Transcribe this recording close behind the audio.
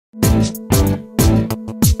Good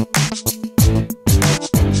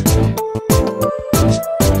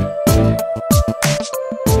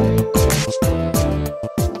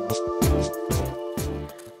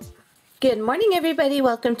morning, everybody.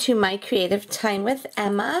 Welcome to my creative time with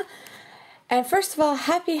Emma. And first of all,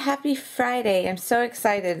 happy Friday. I'm so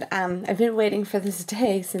excited. I've been waiting for this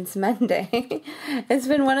day since Monday. It's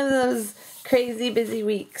been one of those crazy busy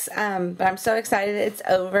weeks, but I'm so excited it's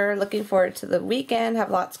over. Looking forward to the weekend,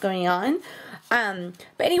 have lots going on. But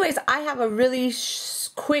anyways, I have a really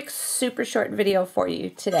quick, super short video for you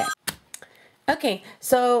today. Okay,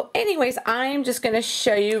 so anyways, I'm just going to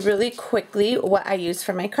show you really quickly what I use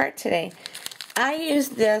for my card today. I use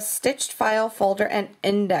the stitched file folder and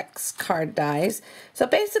index card dies. So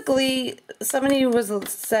basically, somebody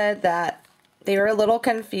said that they were a little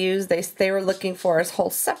confused. They were looking for a whole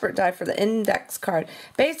separate die for the index card.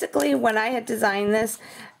 Basically, when I had designed this,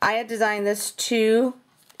 to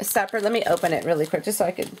separate. Let me open it really quick just so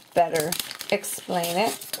I could better explain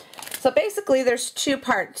it. So basically there's two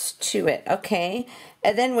parts to it, okay?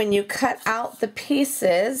 And then when you cut out the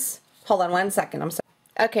pieces, hold on one second, I'm sorry.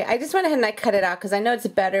 Okay, I just went ahead and I cut it out because I know it's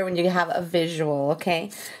better when you have a visual,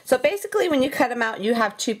 okay? So basically when you cut them out, you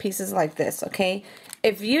have two pieces like this, okay?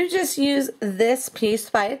 If you just use this piece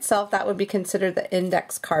by itself, that would be considered the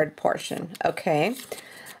index card portion, okay?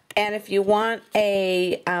 And if you want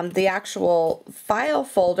the actual file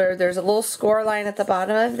folder, there's a little score line at the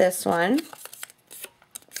bottom of this one.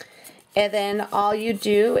 And then all you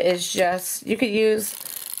do is just, you could use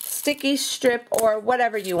sticky strip or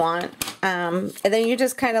whatever you want. And then you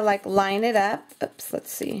just kind of like line it up. Oops,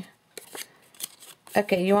 let's see.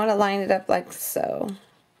 Okay, you want to line it up like so.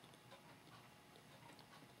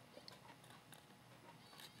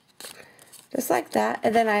 Just like that.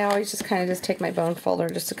 And then I always just kind of just take my bone folder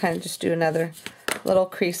just to kind of just do another little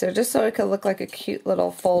crease there, just so it could look like a cute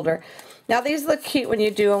little folder. Now these look cute when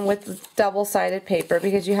you do them with double-sided paper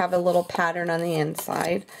because you have a little pattern on the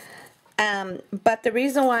inside. But the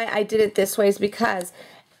reason why I did it this way is because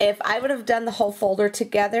if I would have done the whole folder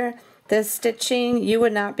together, the stitching, you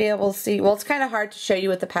would not be able to see. Well, it's kind of hard to show you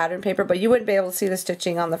with the pattern paper, but you wouldn't be able to see the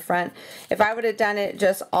stitching on the front. If I would have done it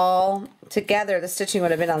just all together, the stitching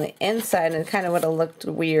would have been on the inside and it kind of would have looked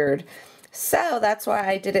weird. So that's why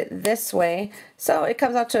I did it this way. So it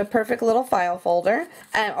comes out to a perfect little file folder.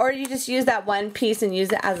 Or you just use that one piece and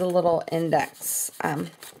use it as a little index.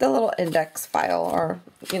 The little index file, or,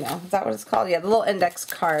 you know, is that what it's called? Yeah, the little index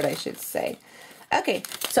card, I should say. Okay,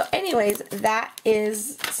 so anyways,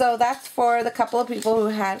 that's for the couple of people who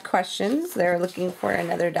had questions. They're looking for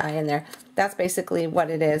another die in there. That's basically what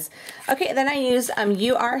it is. Okay, then I use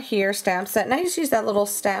You Are Here stamp set, and I just use that little I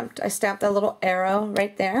stamped that little arrow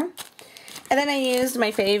right there. And then I used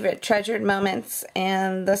my favorite Treasured Moments,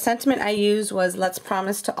 and the sentiment I used was Let's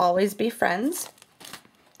Promise to Always Be Friends.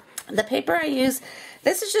 The paper I use,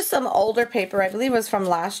 this is just some older paper. I believe it was from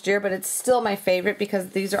last year, but it's still my favorite because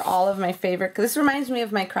these are all of my favorite. This reminds me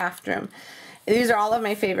of my craft room. These are all of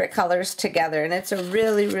my favorite colors together, and it's a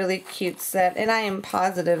really cute set, and I am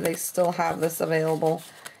positive they still have this available,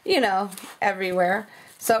 you know, everywhere.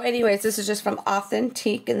 So anyways, this is just from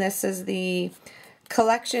Authentique, and this is the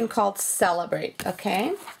collection called Celebrate,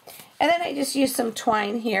 okay? And then I just used some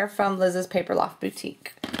twine here from Liz's Paper Loft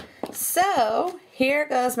Boutique. So here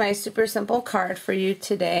goes my super simple card for you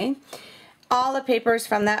today. All the papers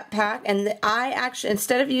from that pack, and I actually,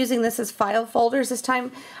 instead of using this as file folders this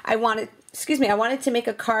time, I wanted to make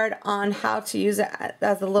a card on how to use it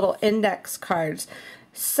as the little index cards.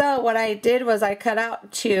 So what I did was I cut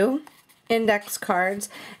out two index cards,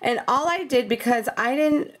 and all I did, because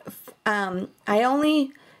I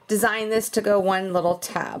only designed this to go one little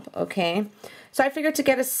tab, okay? So I figured to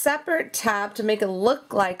get a separate tab to make it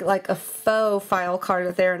look like a faux file card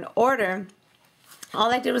if they're in order, all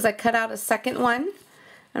I did was I cut out a second one.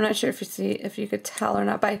 I'm not sure if you could tell or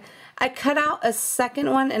not, but I cut out a second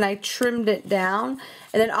one and I trimmed it down,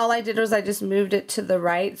 and then all I did was I just moved it to the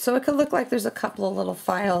right so it could look like there's a couple of little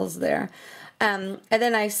files there. And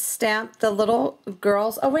then I stamped the little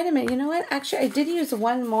girls. Oh, wait a minute. You know what? Actually, I did use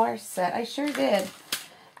one more set. I sure did.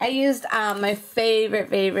 I used my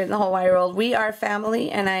favorite in the whole wide world, We Are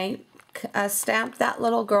Family, and I stamped that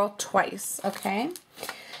little girl twice, okay?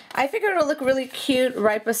 I figured it would look really cute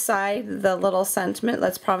right beside the little sentiment,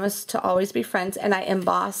 Let's Promise to Always Be Friends, and I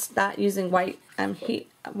embossed that using white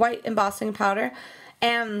embossing powder.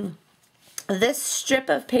 And this strip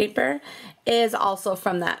of paper is also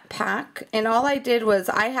from that pack, and all I did was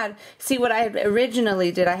what I had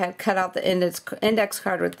originally did, I had cut out the index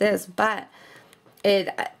card with this, but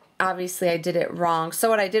obviously I did it wrong. So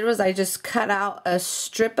what I did was I just cut out a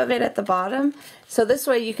strip of it at the bottom. So this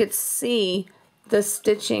way you could see the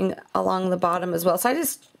stitching along the bottom as well. So I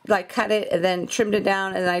just like cut it and then trimmed it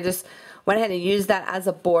down, and I just went ahead and used that as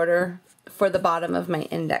a border for the bottom of my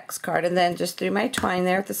index card, and then just threw my twine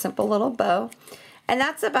there with a simple little bow. And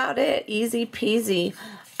that's about it. Easy peasy.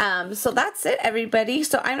 So that's it, everybody.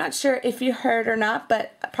 So I'm not sure if you heard or not,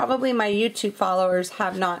 but probably my YouTube followers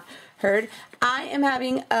have not heard. I am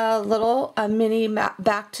having a mini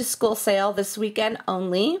back to school sale this weekend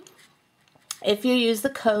only. If you use the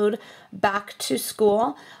code back to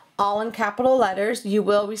school, all in capital letters, you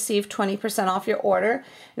will receive 20% off your order.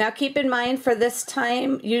 Now keep in mind, for this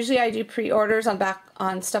time, usually I do pre-orders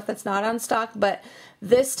on stuff that's not on stock, but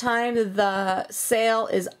this time the sale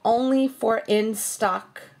is only for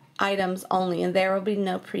in-stock items only, and there will be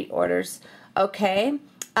no pre-orders. Okay,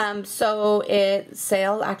 so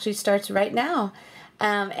sale actually starts right now.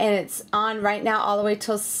 And it's on right now all the way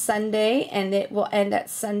till Sunday, and it will end at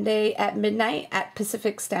Sunday at midnight at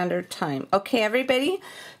Pacific Standard Time. Okay, everybody?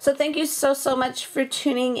 So thank you so much for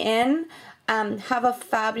tuning in. Have a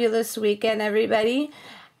fabulous weekend, everybody.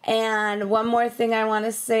 And one more thing I want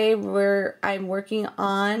to say, I'm working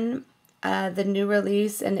on the new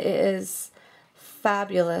release, and it is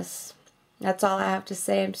fabulous. That's all I have to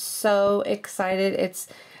say. I'm so excited.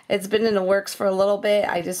 It's been in the works for a little bit.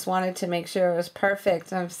 I just wanted to make sure it was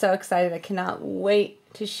perfect. I'm so excited. I cannot wait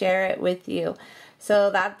to share it with you.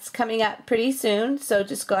 So that's coming up pretty soon. So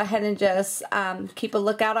just go ahead and just keep a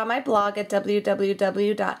lookout on my blog at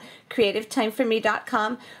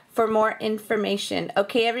www.creativetimeforme.com for more information.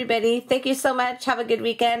 Okay, everybody. Thank you so much. Have a good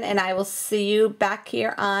weekend, and I will see you back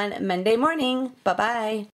here on Monday morning.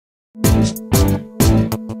 Bye-bye.